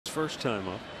first time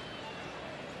up.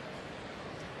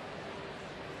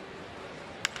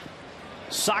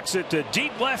 Socks it to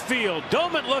deep left field.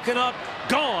 Doman looking up,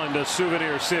 gone to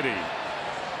Souvenir City.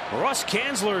 Russ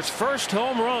Canzler's first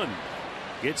home run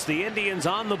gets the Indians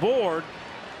on the board,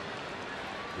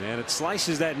 and it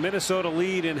slices that Minnesota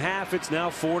lead in half. It's now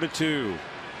 4-2.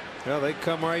 Well, they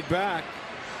come right back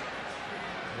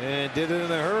and did it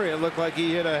in a hurry. It looked like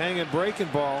he hit a hanging breaking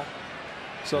ball.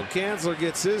 So Canzler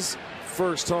gets his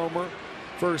first homer,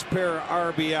 first pair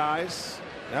of RBIs.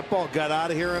 That ball got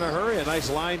out of here in a hurry. A nice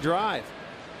line drive.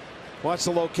 Watch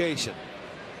the location.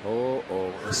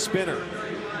 A spinner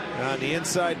on the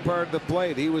inside part of the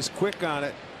plate. He was quick on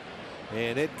it,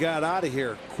 and it got out of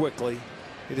here quickly.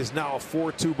 It is now a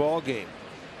 4-2 ball game.